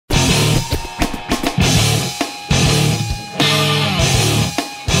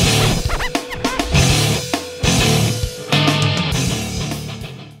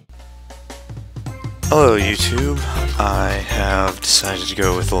Hello YouTube, I have decided to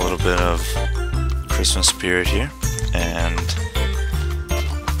go with a little bit of Christmas spirit here and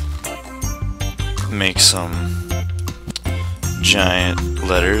make some giant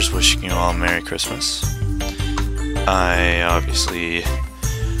letters wishing you all Merry Christmas. I obviously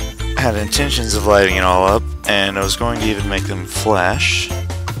had intentions of lighting it all up, and I was going to even make them flash.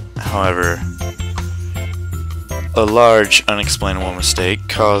 However, a large unexplainable mistake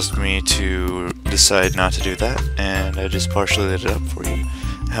caused me to decide not to do that, and I just partially lit it up for you.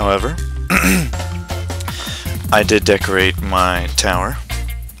 However, I did decorate my tower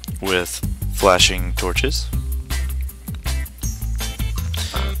with flashing torches,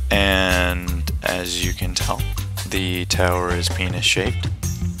 and as you can tell, the tower is penis shaped.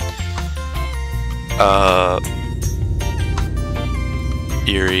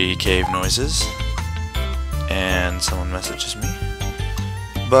 Eerie cave noises, and someone messages me.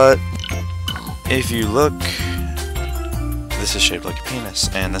 But if you look, this is shaped like a penis,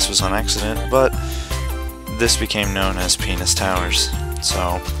 and this was on accident, but this became known as Penis Towers.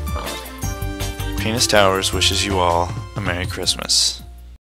 So, Penis Towers wishes you all a Merry Christmas.